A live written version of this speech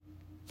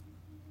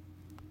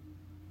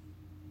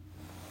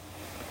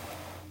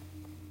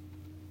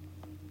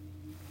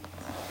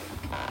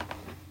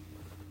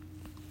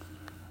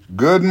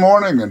Good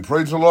morning and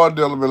praise the Lord,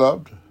 dearly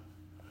beloved,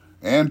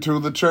 and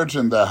to the church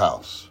in the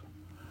house.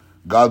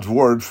 God's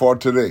word for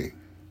today,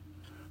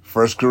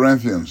 1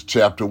 Corinthians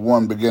chapter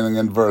 1, beginning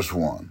in verse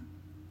 1.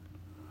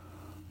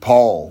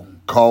 Paul,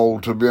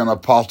 called to be an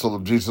apostle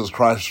of Jesus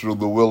Christ through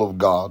the will of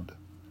God,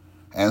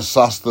 and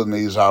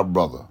Sosthenes our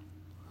brother,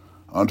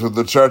 unto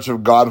the church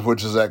of God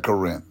which is at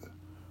Corinth,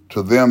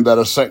 to them that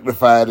are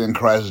sanctified in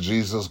Christ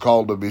Jesus,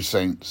 called to be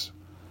saints,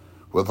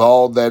 with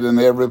all that in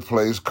every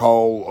place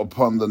call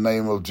upon the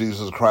name of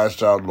Jesus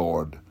Christ our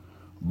Lord,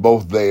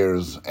 both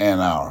theirs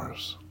and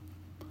ours.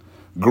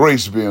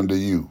 Grace be unto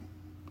you,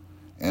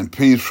 and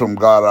peace from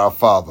God our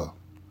Father,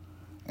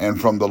 and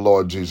from the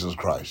Lord Jesus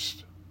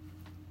Christ.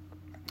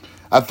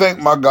 I thank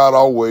my God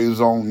always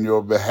on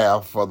your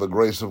behalf for the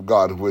grace of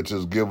God which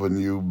is given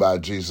you by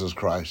Jesus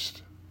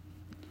Christ,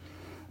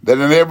 that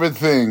in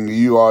everything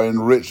you are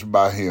enriched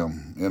by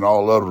him, in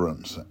all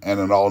utterance and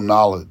in all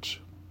knowledge,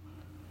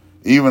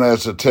 even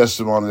as the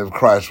testimony of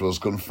Christ was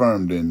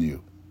confirmed in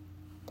you,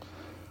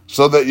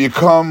 so that you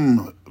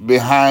come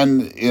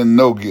behind in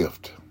no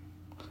gift,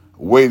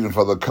 waiting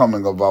for the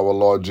coming of our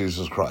Lord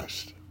Jesus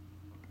Christ,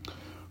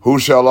 who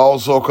shall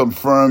also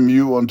confirm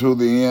you unto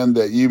the end,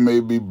 that ye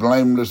may be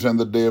blameless in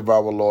the day of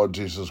our Lord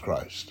Jesus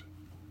Christ.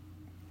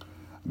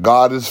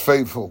 God is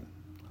faithful,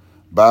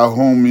 by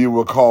whom you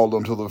were called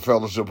unto the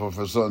fellowship of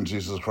his Son,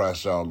 Jesus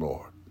Christ our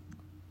Lord.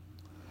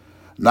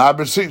 Now I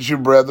beseech you,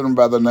 brethren,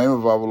 by the name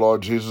of our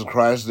Lord Jesus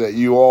Christ, that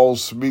you all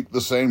speak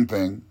the same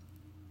thing,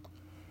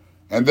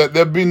 and that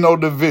there be no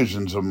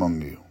divisions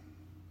among you,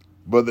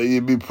 but that ye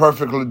be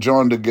perfectly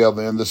joined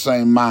together in the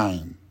same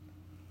mind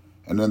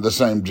and in the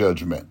same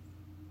judgment.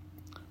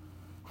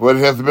 For it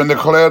hath been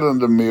declared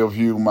unto me of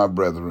you, my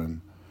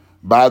brethren,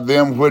 by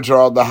them which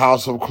are of the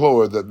house of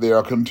Chloe, that there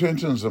are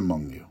contentions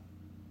among you.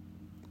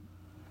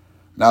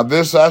 Now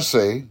this I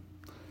say,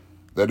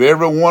 that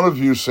every one of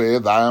you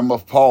saith, I am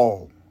of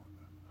Paul,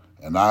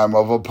 and I am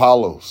of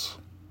Apollos,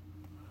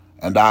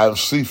 and I of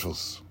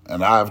Cephas,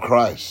 and I of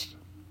Christ.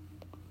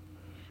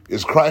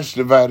 Is Christ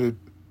divided?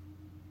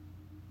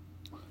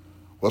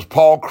 Was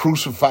Paul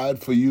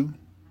crucified for you?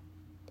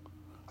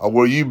 Or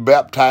were you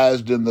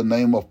baptized in the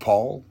name of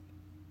Paul?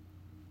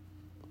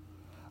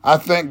 I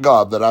thank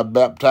God that I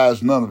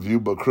baptized none of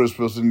you but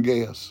Crispus and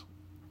Gaius,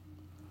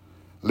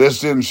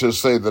 lest any should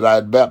say that I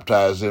had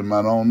baptized in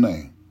mine own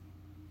name.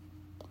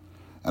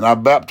 And I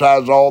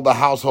baptized all the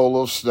household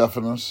of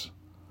Stephanas.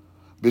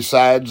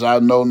 Besides, I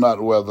know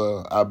not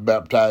whether I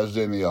baptized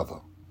any other.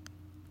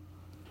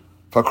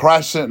 For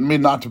Christ sent me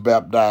not to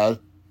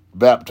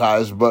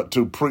baptize, but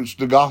to preach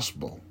the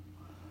gospel,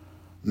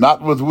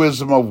 not with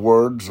wisdom of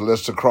words,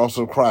 lest the cross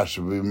of Christ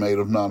should be made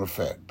of none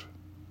effect.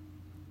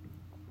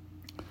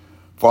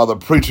 For the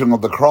preaching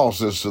of the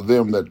cross is to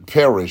them that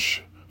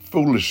perish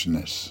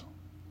foolishness,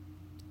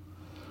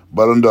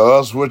 but unto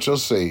us which are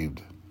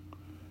saved,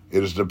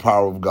 it is the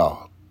power of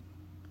God.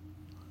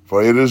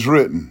 For it is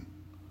written,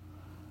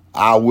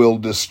 I will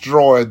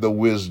destroy the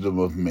wisdom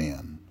of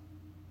men,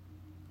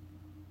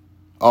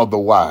 of the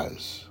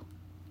wise,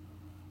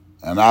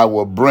 and I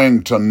will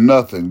bring to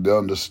nothing the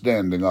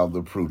understanding of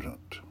the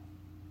prudent.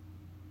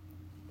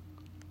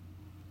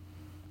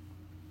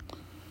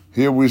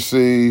 Here we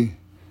see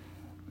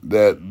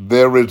that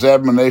there is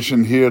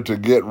admonition here to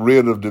get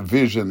rid of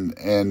division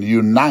and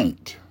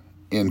unite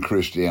in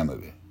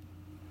Christianity.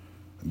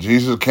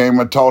 Jesus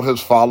came and taught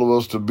his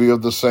followers to be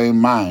of the same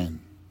mind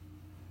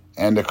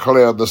and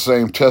declare the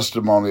same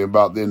testimony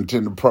about the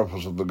intended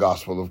purpose of the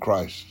gospel of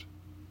Christ.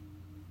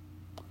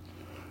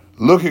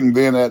 Looking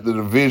then at the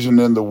division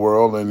in the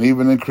world and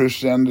even in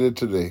Christianity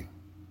today,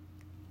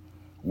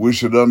 we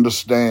should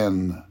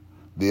understand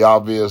the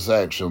obvious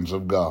actions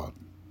of God.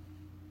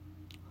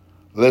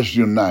 Let's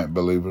unite,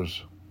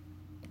 believers,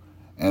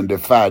 and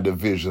defy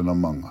division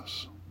among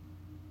us.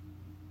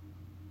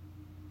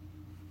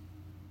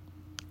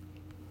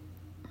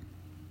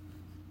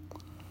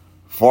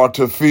 For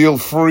to feel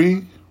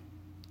free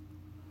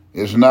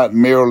is not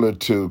merely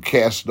to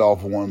cast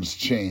off one's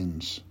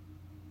chains,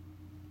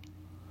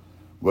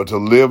 but to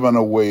live in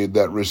a way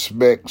that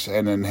respects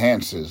and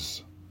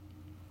enhances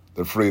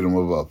the freedom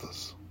of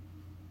others.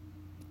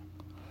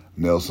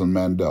 Nelson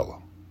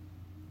Mandela.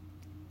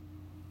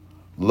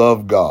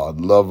 Love God,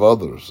 love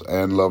others,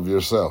 and love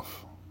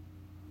yourself.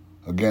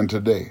 Again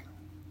today,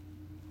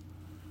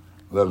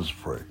 let us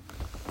pray.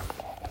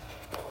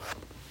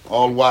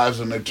 All wise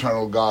and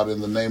eternal God,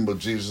 in the name of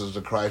Jesus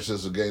the Christ,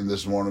 is again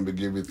this morning we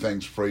give you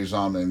thanks, praise,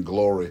 honor, and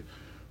glory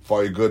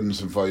for your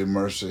goodness and for your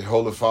mercy.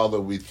 Holy Father,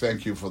 we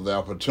thank you for the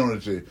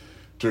opportunity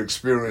to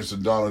experience the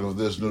dawning of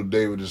this new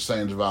day with the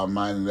saints of our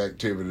mind and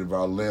activity of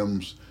our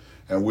limbs.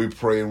 And we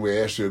pray and we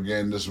ask you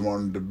again this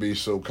morning to be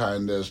so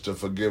kind as to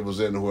forgive us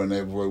anywhere and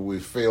everywhere we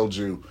failed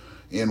you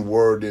in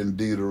word, in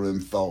deed, or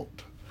in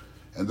thought.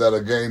 And that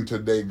again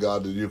today,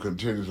 God, that you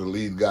continue to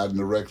lead, guide, and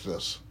direct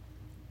us,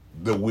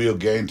 that we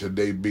again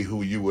today be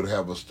who you would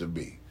have us to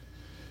be.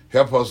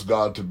 Help us,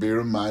 God, to be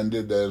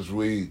reminded as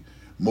we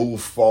move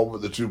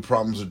forward that you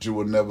promised that you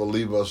would never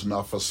leave us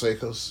nor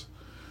forsake us.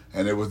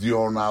 And if with you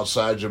on the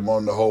outside, you're more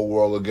than the whole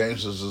world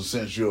against us. And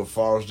since you're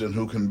for us, then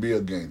who can be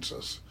against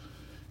us?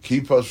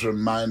 Keep us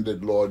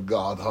reminded, Lord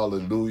God,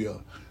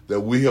 hallelujah,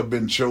 that we have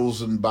been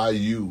chosen by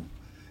you,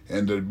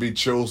 and to be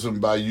chosen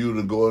by you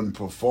to go and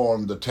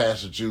perform the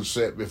task that you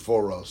set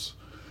before us,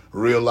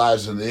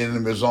 realizing the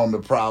enemy is on the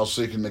prowl,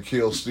 seeking to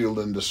kill, steal,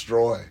 and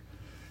destroy.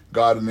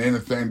 God, in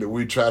anything that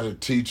we try to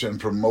teach and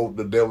promote,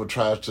 the devil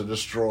tries to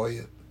destroy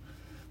it.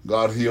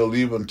 God, he'll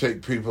even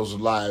take people's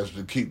lives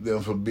to keep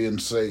them from being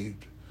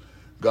saved.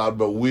 God,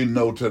 but we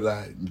know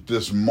tonight,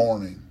 this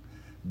morning,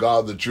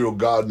 God, that you're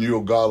God and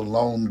you're God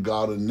alone,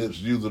 God, and it's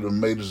you that have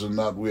made us and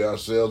not we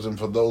ourselves. And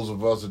for those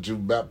of us that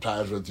you've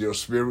baptized with your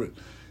Spirit,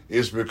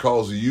 it's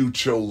because you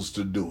chose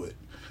to do it.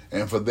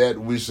 And for that,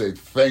 we say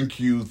thank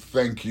you,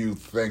 thank you,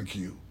 thank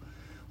you.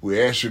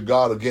 We ask you,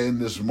 God, again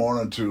this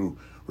morning to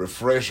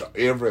refresh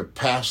every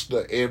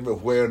pastor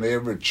everywhere in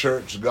every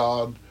church,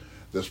 God,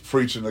 that's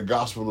preaching the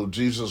gospel of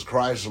Jesus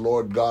Christ,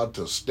 Lord God,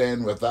 to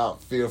stand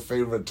without fear,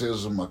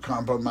 favoritism, or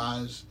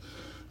compromise.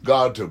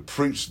 God, to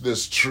preach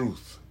this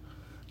truth,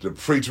 to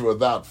preach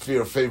without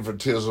fear,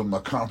 favoritism, or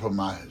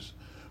compromise,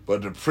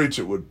 but to preach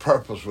it with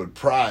purpose, with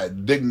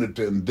pride,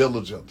 dignity, and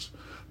diligence,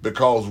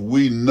 because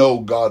we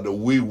know, God, that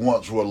we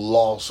once were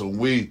lost and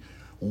we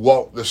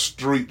walked the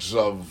streets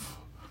of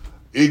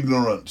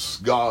ignorance,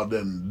 God,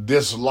 and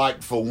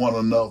dislike for one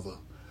another.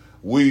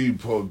 We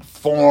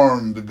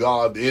performed,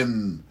 God,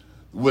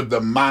 with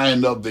the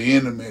mind of the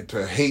enemy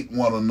to hate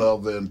one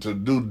another and to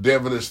do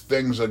devilish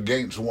things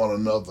against one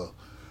another.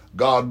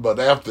 God, but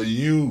after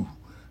you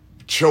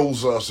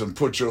chose us and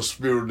put your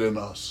Spirit in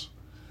us,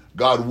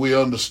 God, we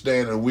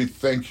understand and we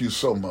thank you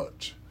so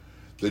much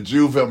that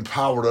you've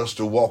empowered us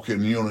to walk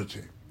in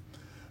unity.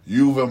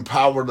 You've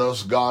empowered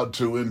us, God,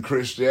 to, in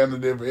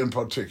Christianity in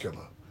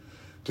particular,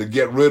 to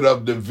get rid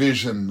of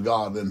division,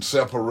 God, and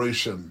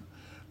separation,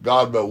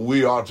 God, but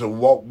we are to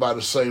walk by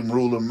the same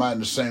rule and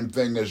mind the same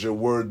thing as your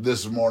word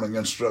this morning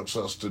instructs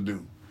us to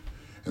do.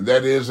 And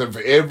that is, if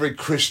every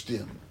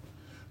Christian,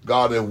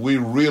 God, if we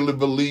really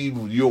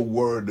believe your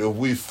word, if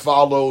we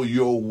follow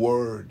your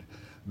word,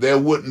 there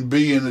wouldn't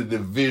be any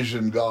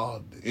division,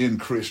 God, in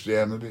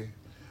Christianity.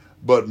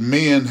 But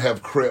men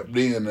have crept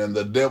in and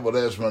the devil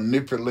has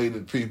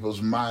manipulated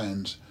people's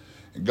minds,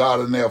 God,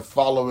 and they're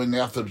following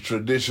after the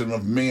tradition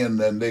of men,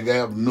 and they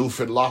have new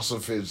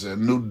philosophies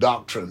and new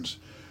doctrines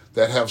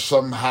that have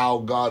somehow,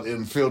 God,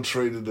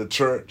 infiltrated the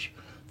church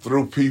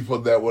through people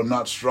that were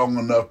not strong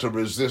enough to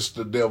resist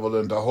the devil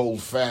and to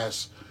hold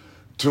fast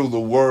to the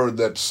word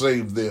that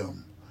saved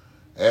them.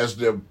 As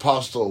the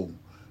apostle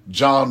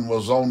John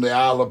was on the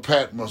Isle of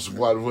Patmos,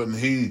 God, when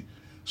he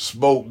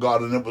spoke,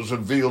 God, and it was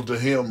revealed to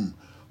him,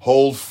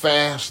 hold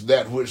fast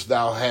that which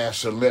thou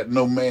hast, and let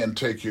no man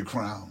take your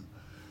crown.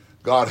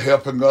 God,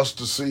 helping us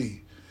to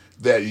see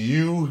that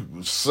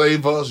you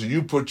save us,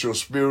 you put your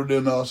Spirit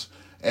in us,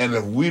 and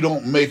if we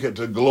don't make it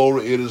to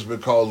glory, it is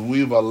because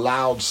we've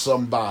allowed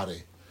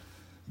somebody,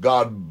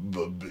 God,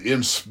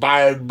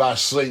 inspired by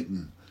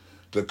Satan,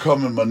 to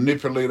come and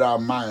manipulate our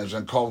minds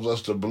and cause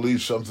us to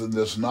believe something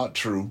that's not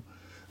true.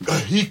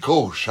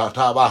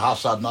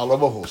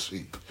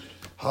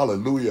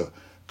 Hallelujah.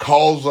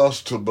 Cause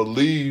us to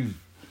believe,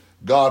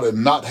 God,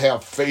 and not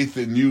have faith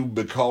in you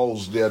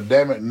because the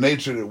Adamic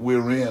nature that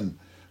we're in,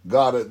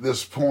 God, at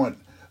this point,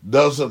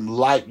 doesn't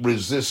like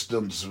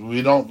resistance.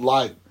 We don't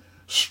like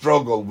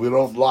struggle. We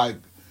don't like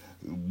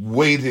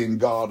waiting,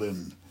 God,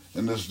 and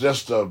it's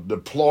just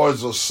the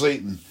ploys of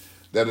Satan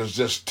that is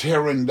just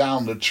tearing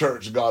down the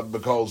church, God,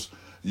 because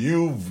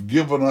you've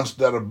given us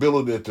that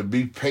ability to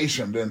be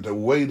patient and to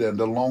wait and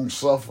to long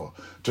suffer,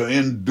 to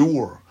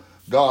endure,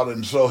 God,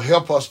 and so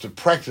help us to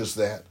practice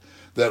that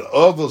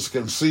others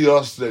can see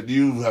us that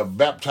you have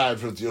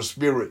baptized with your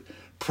Spirit,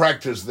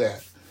 practice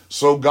that.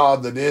 So,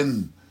 God, that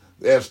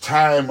as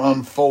time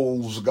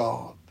unfolds,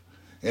 God,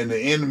 and the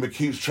enemy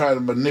keeps trying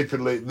to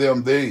manipulate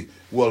them, they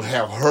will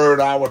have heard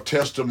our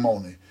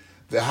testimony,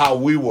 that how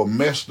we were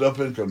messed up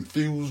and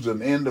confused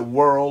and in the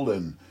world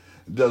and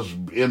just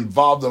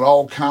involved in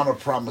all kind of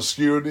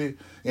promiscuity,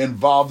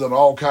 involved in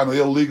all kind of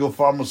illegal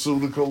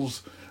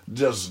pharmaceuticals,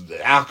 just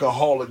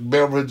alcoholic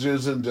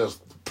beverages and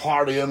just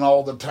partying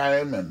all the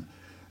time and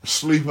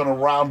sleeping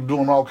around,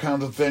 doing all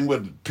kinds of things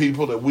with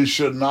people that we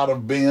should not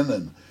have been,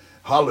 and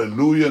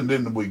hallelujah, and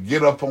then we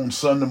get up on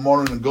Sunday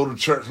morning and go to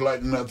church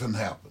like nothing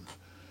happened.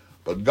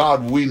 But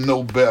God, we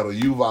know better.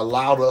 You've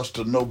allowed us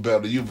to know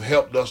better. You've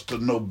helped us to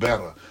know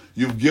better.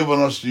 You've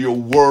given us your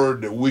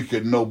word that we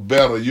can know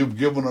better. You've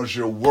given us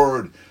your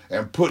word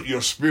and put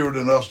your Spirit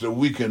in us that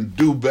we can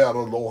do better,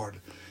 Lord.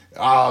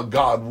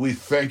 God, we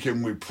thank you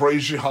and we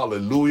praise you.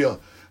 Hallelujah.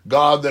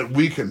 God, that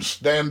we can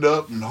stand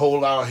up and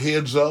hold our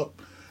heads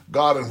up,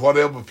 God, and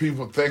whatever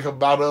people think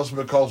about us,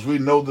 because we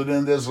know that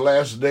in this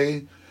last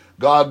day,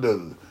 God,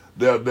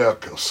 they're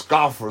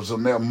scoffers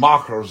and they're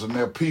mockers and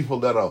they're people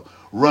that'll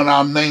run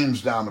our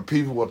names down. The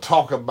people will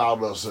talk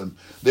about us and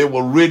they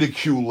will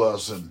ridicule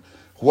us. And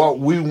what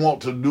we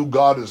want to do,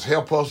 God, is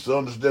help us to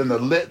understand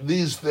that let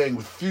these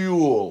things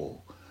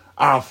fuel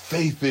our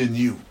faith in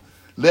you.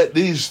 Let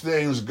these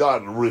things,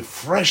 God,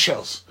 refresh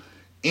us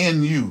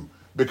in you,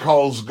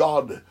 because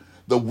God,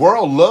 the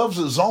world loves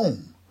its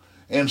own.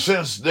 And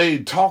since they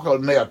talk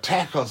and they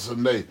attack us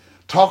and they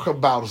talk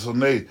about us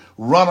and they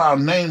run our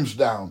names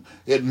down,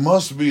 it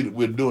must be that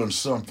we're doing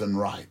something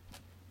right.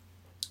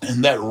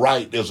 And that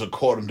right is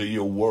according to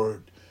your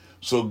word.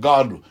 So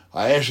God,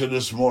 I ask you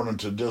this morning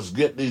to just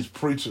get these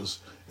preachers,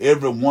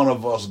 every one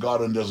of us,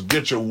 God, and just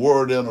get your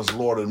word in us,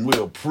 Lord, and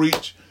we'll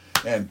preach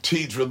and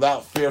teach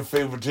without fear,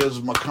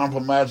 favoritism, or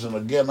compromise. And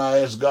again, I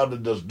ask God to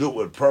just do it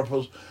with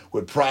purpose,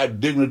 with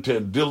pride, dignity,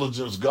 and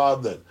diligence,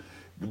 God, that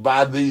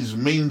by these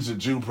means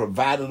that you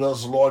provided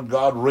us, Lord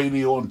God,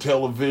 radio and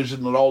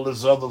television and all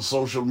this other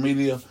social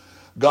media,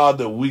 God,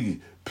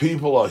 that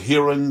people are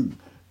hearing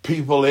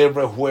people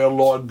everywhere,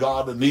 Lord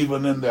God, and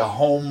even in their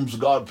homes,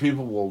 God,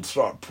 people will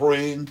start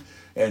praying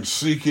and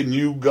seeking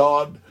you,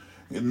 God.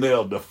 And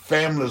the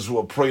families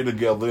will pray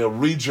together. They'll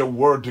read your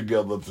word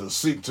together to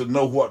seek to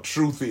know what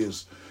truth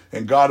is.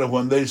 And God, and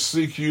when they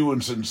seek you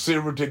in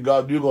sincerity,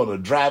 God, you're going to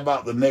drive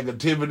out the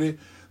negativity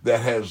that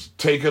has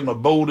taken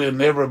abode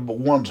in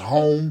everyone's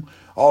home.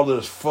 All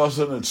this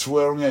fussing and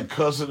swearing and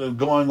cussing and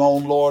going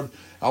on, Lord.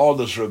 All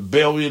this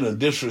rebellion and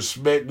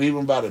disrespect,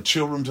 even by the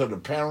children to the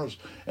parents,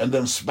 and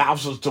then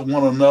spouses to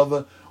one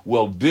another,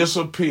 will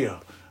disappear,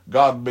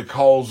 God,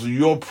 because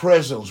your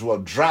presence will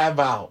drive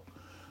out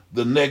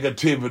the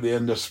negativity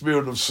and the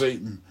spirit of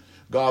Satan.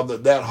 God,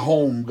 that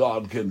home,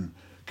 God,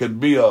 can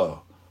be a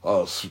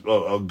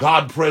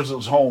God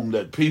presence home,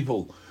 that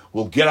people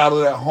will get out of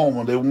that home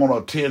and they want to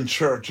attend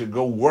church and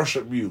go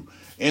worship you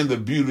in the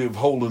beauty of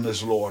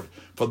holiness, Lord.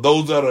 For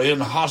those that are in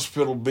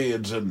hospital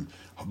beds and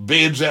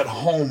beds at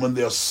home and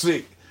they're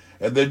sick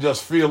and they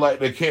just feel like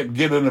they can't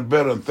get any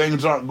better and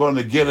things aren't going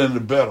to get any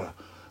better,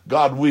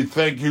 God, we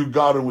thank you,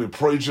 God, and we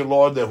praise you,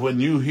 Lord, that when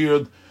you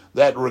hear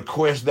that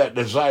request, that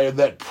desire,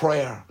 that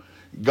prayer,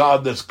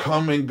 God, that's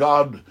coming,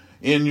 God,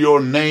 in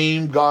your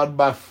name, God,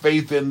 by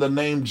faith in the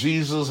name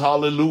Jesus,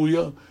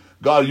 hallelujah.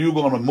 God, you're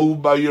going to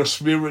move by your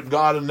spirit,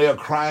 God, and they're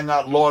crying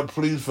out, Lord,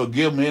 please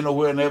forgive me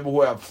anywhere and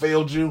everywhere I've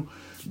failed you.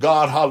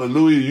 God,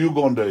 hallelujah, you're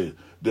going to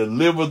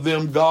deliver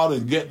them, God,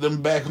 and get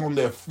them back on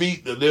their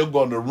feet, that they're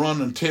going to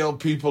run and tell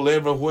people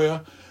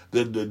everywhere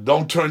that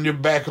don't turn your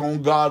back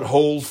on God,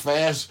 hold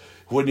fast.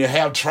 When you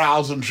have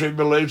trials and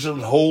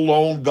tribulations, hold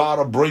on, God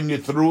will bring you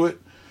through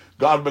it.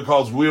 God,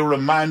 because we're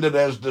reminded,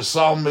 as the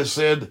psalmist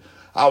said,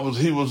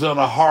 he was in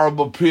a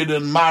horrible pit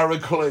in miry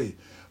clay.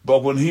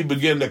 But when he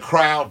began to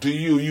cry out to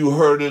you, you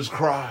heard his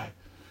cry.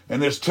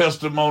 And his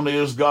testimony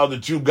is, God,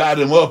 that you got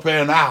him up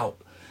and out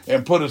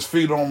and put his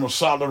feet on the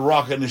solid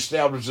rock and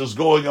established his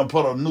going and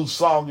put a new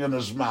song in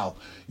his mouth.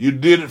 You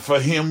did it for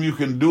him. You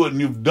can do it,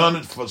 and you've done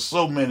it for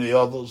so many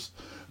others.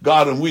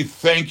 God, and we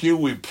thank you.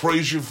 We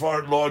praise you for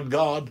it, Lord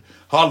God.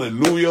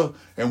 Hallelujah.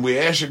 And we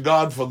ask you,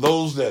 God, for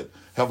those that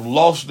have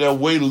lost their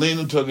way,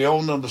 leaning to their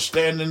own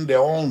understanding, their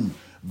own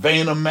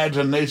vain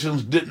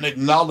imaginations, didn't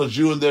acknowledge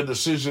you in their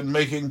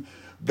decision-making,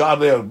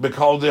 God,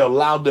 because they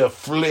allowed their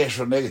flesh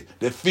and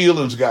their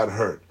feelings got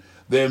hurt.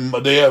 Their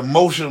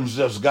emotions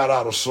just got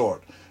out of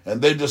sort.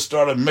 And they just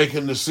started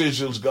making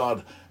decisions,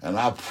 God. And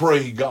I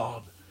pray,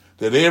 God,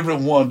 that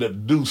everyone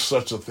that do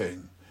such a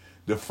thing,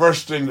 the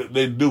first thing that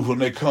they do when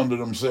they come to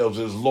themselves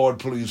is, Lord,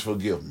 please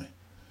forgive me.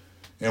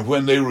 And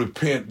when they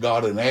repent,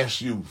 God, and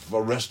ask you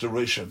for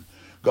restoration,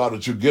 God,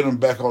 that you get them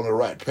back on the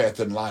right path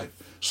in life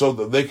so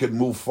that they can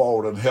move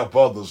forward and help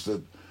others,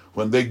 that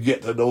when they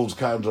get to those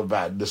kinds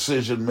of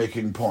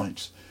decision-making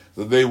points,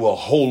 that they will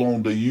hold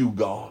on to you,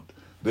 God.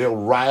 They'll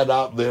ride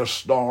out their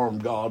storm,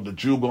 God,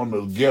 that you're going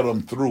to get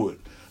them through it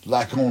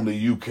like only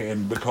you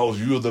can, because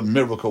you're the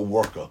miracle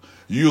worker.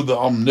 You're the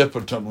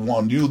omnipotent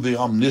one. You're the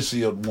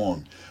omniscient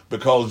one.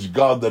 Because,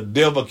 God, the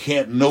devil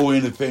can't know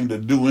anything to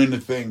do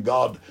anything,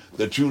 God,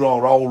 that you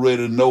don't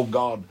already know,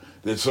 God.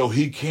 That so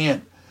he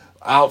can't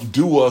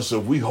outdo us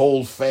if we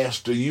hold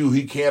fast to you.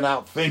 He can't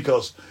outthink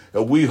us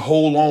if we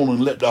hold on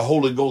and let the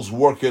Holy Ghost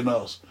work in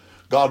us.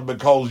 God,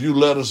 because you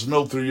let us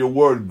know through your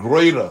word,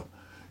 greater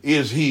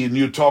is he, and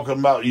you're talking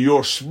about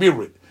your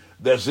spirit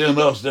that's in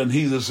us than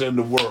he that's in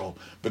the world.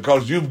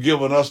 Because you've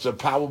given us the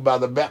power by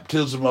the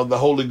baptism of the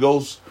Holy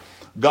Ghost,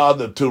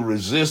 God, to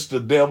resist the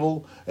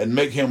devil and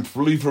make him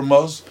flee from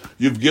us.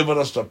 You've given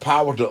us the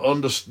power to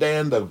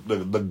understand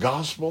the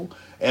gospel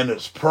and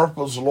its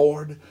purpose,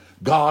 Lord.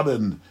 God,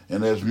 and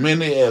as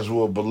many as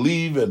will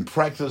believe and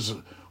practice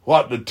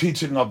what the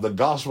teaching of the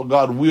gospel,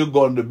 God, we're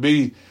going to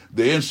be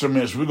the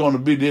instruments. We're going to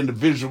be the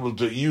individuals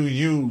that you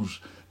use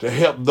to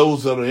help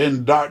those that are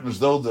in darkness,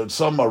 those that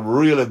some are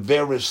really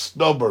very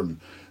stubborn.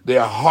 They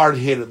are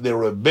hard-headed. They're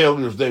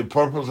rebellious. They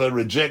purposely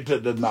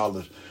rejected the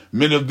knowledge.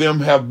 Many of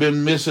them have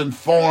been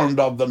misinformed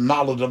of the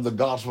knowledge of the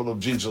gospel of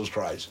Jesus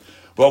Christ.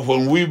 But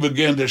when we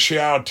begin to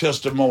share our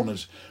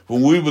testimonies,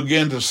 when we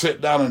begin to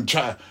sit down and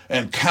try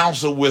and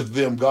counsel with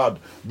them, God,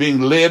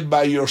 being led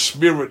by your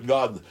spirit,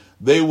 God,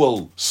 they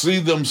will see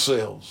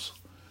themselves.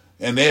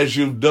 And as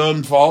you've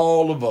done for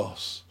all of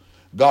us,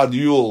 God,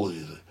 you'll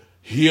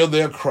hear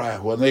their cry.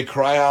 When they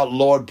cry out,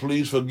 Lord,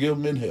 please forgive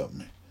me and help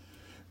me.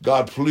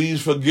 God,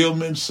 please forgive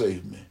me and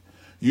save me.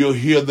 You'll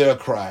hear their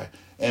cry.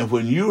 And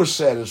when you are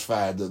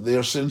satisfied that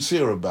they're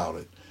sincere about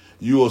it,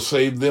 you will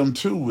save them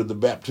too with the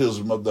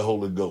baptism of the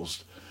Holy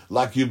Ghost,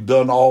 like you've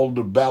done all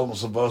the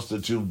balance of us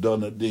that you've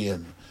done at the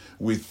end.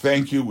 We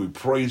thank you, we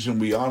praise you,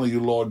 and we honor you,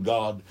 Lord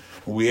God.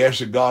 And we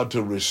ask you, God,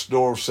 to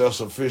restore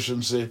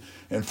self-sufficiency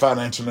and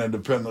financial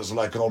independence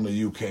like only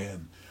you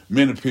can.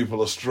 Many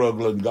people are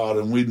struggling, God,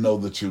 and we know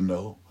that you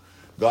know.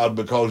 God,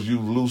 because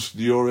you've loosed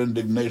your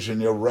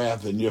indignation, your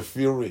wrath, and your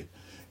fury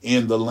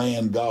in the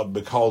land, God,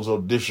 because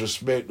of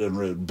disrespect and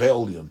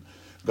rebellion.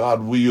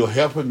 God, you're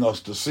helping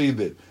us to see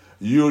that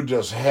you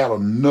just had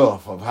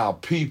enough of how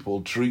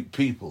people treat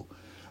people.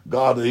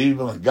 God, they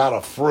even got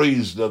a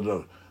phrase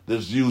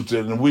that's used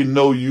in, and we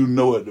know you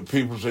know it. The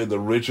people say the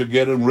rich are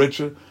getting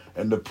richer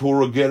and the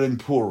poor are getting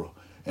poorer.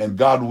 And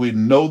God, we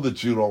know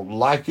that you don't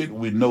like it.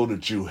 We know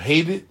that you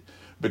hate it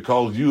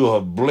because you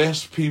have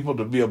blessed people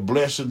to be a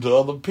blessing to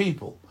other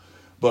people.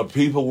 But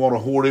people want to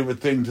hoard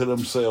everything to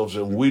themselves.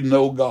 And we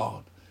know,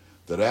 God,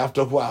 that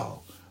after a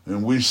while,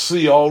 and we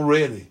see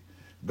already,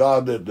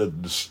 God, that the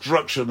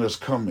destruction is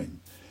coming.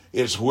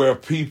 It's where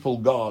people,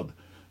 God,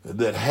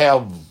 that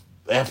have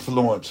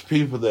affluence,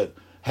 people that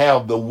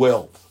have the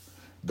wealth.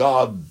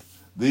 God,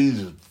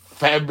 these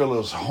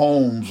fabulous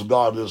homes,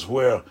 God, is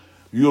where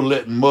you're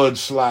letting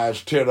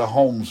mudslides tear the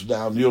homes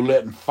down. You're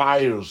letting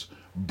fires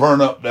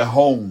burn up their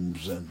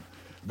homes. And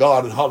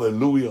God,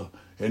 hallelujah.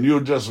 And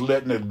you're just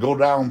letting it go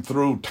down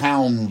through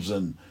towns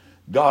and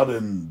God,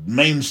 in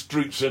main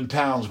streets in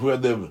towns where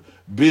the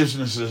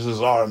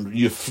businesses are, and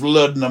you're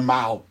flooding them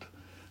out.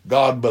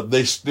 God, but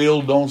they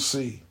still don't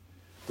see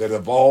that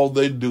if all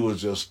they do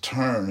is just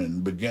turn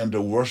and begin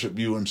to worship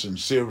you in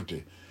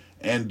sincerity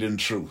and in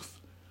truth,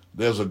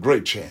 there's a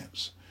great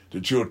chance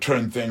that you'll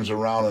turn things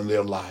around in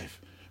their life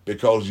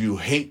because you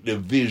hate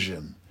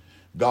division,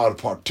 God,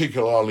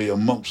 particularly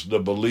amongst the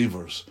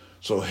believers.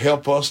 So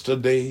help us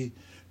today,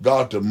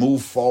 God, to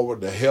move forward,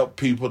 to help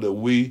people that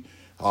we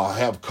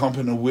have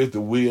company with, that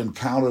we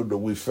encounter, that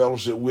we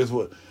fellowship with,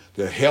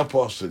 to help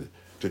us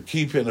to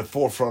keep in the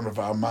forefront of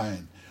our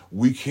mind.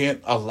 We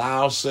can't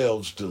allow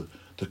ourselves to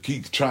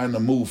keep trying to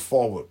move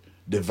forward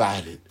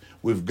divided.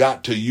 We've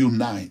got to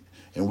unite,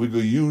 and we're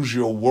going to use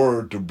your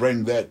word to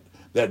bring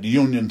that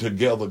union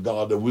together,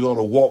 God, that we're going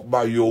to walk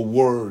by your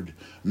word,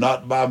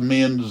 not by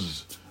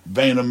men's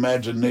vain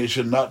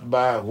imagination, not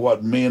by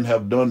what men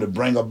have done to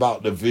bring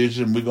about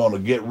division. We're going to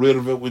get rid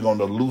of it. We're going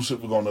to loose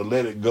it. We're going to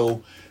let it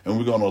go, and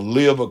we're going to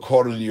live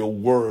according to your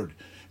word,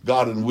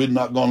 God, and we're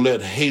not going to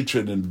let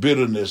hatred and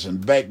bitterness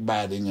and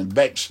backbiting and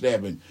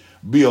backstabbing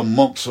be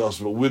amongst us,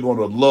 but we're going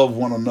to love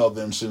one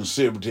another in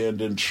sincerity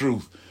and in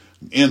truth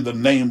in the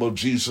name of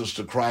Jesus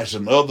the Christ,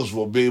 and others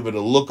will be able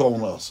to look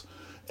on us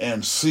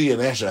and see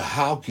and ask,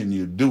 how can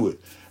you do it?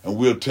 And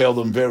we'll tell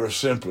them very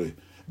simply,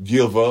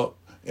 give up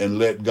and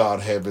let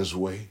God have his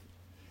way.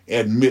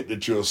 Admit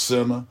that you're a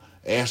sinner.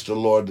 Ask the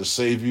Lord to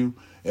save you.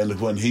 And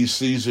when he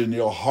sees in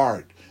your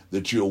heart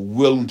that you're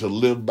willing to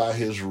live by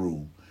his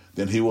rule,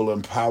 then he will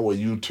empower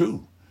you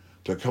too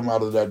to come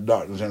out of that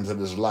darkness into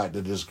this light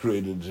that is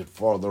created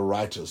for the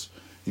righteous.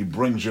 He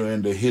brings you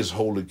into his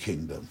holy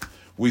kingdom.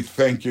 We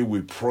thank you,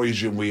 we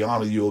praise you, and we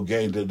honor you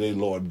again today,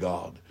 Lord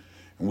God.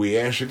 And we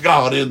ask you,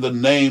 God, in the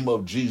name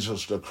of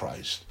Jesus the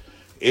Christ,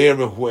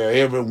 everywhere,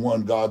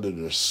 everyone, God, that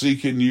is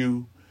seeking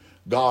you,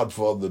 God,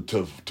 for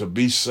to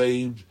be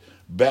saved,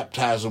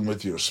 baptize them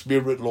with your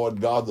spirit, Lord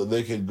God, that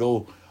they can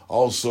go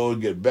also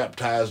and get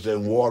baptized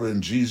in water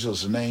in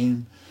Jesus'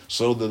 name,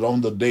 so that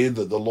on the day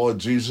that the Lord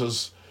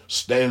Jesus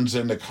stands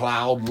in the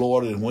cloud,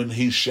 Lord, and when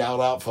he shout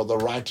out for the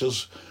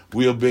righteous,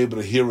 we'll be able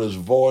to hear his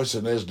voice.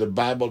 And as the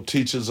Bible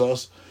teaches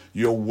us,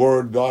 your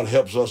word, God,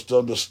 helps us to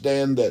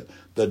understand that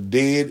the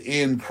dead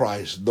in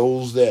Christ,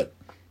 those that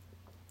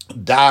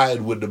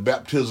died with the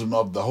baptism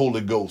of the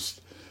Holy Ghost,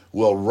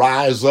 will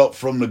rise up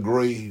from the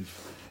grave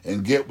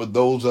and get with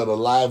those that are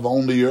alive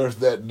on the earth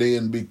that day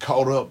and be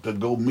caught up to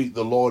go meet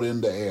the Lord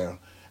in the air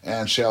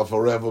and shall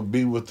forever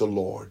be with the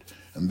Lord.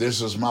 And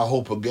this is my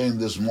hope again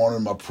this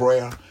morning, my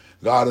prayer.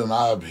 God, and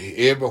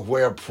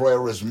everywhere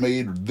prayer is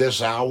made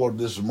this hour,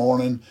 this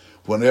morning,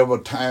 whenever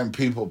time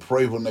people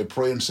pray, when they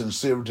pray in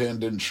sincerity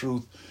and in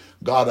truth,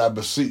 God, I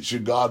beseech you,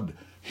 God,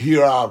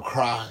 hear our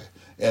cry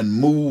and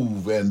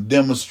move and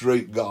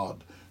demonstrate,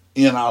 God,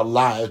 in our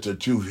lives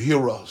that you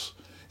hear us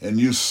and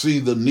you see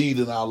the need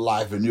in our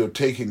life and you're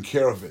taking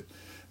care of it.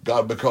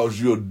 God, because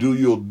you'll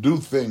do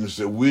things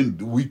that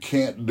we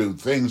can't do,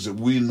 things that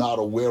we're not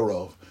aware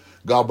of.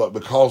 God, but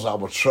because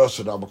our trust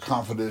and our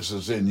confidence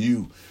is in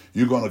you,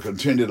 you're going to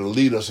continue to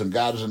lead us and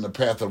guide us in the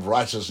path of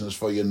righteousness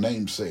for your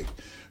name's sake.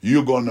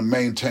 You're going to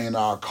maintain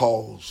our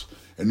cause,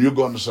 and you're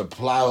going to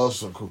supply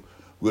us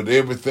with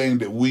everything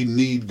that we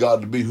need,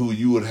 God, to be who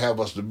you would have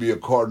us to be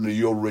according to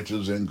your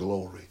riches and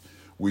glory.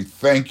 We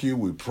thank you,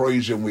 we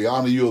praise you, and we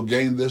honor you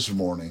again this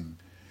morning.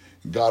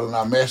 God, and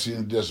I'm asking you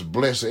to just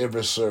bless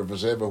every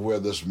service everywhere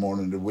this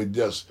morning, that we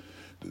just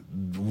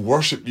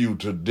worship you,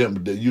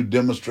 that you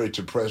demonstrate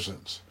your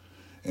presence.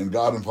 And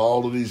God, and for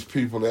all of these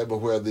people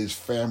everywhere, these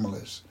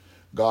families,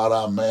 God,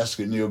 I'm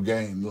asking you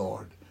again,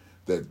 Lord,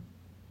 that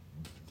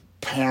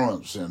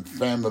parents and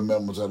family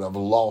members that have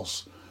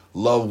lost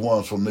loved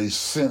ones from these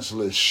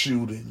senseless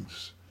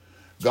shootings.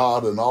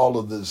 God, and all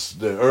of this,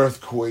 the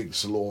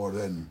earthquakes, Lord,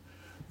 and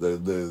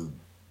the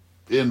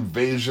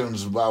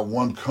invasions by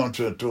one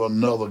country to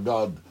another,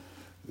 God,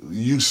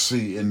 you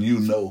see and you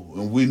know,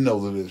 and we know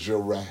that it's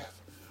your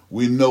wrath.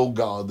 We know,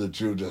 God, that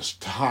you're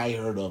just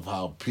tired of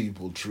how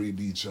people treat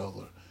each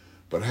other.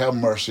 But have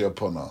mercy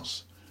upon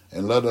us,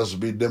 and let us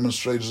be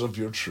demonstrators of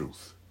your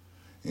truth.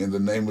 In the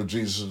name of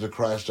Jesus the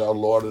Christ our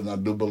Lord, and I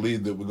do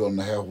believe that we're going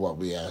to have what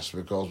we ask,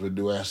 because we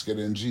do ask it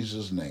in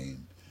Jesus'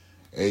 name.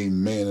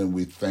 Amen, and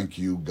we thank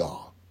you,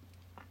 God.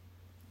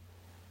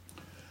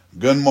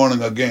 Good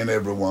morning again,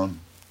 everyone.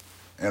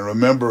 And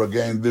remember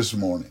again this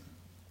morning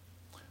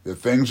that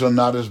things are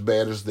not as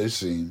bad as they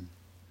seem,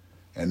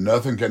 and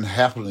nothing can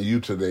happen to you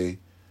today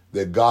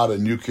that God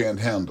and you can't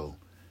handle,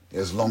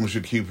 as long as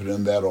you keep it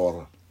in that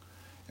order.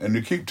 And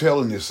you keep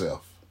telling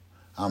yourself,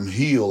 I'm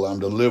healed, I'm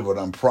delivered,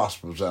 I'm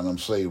prosperous, and I'm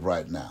saved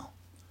right now.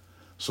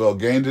 So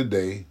again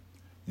today,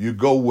 you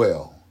go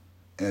well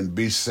and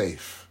be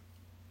safe.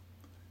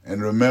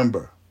 And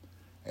remember,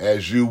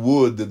 as you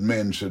would that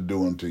men should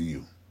do unto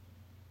you,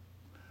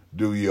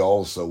 do ye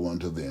also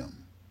unto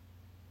them.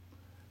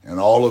 And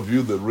all of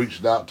you that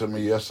reached out to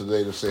me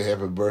yesterday to say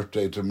happy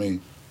birthday to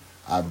me,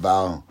 I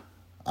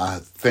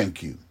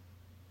thank you.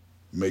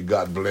 May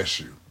God bless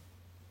you.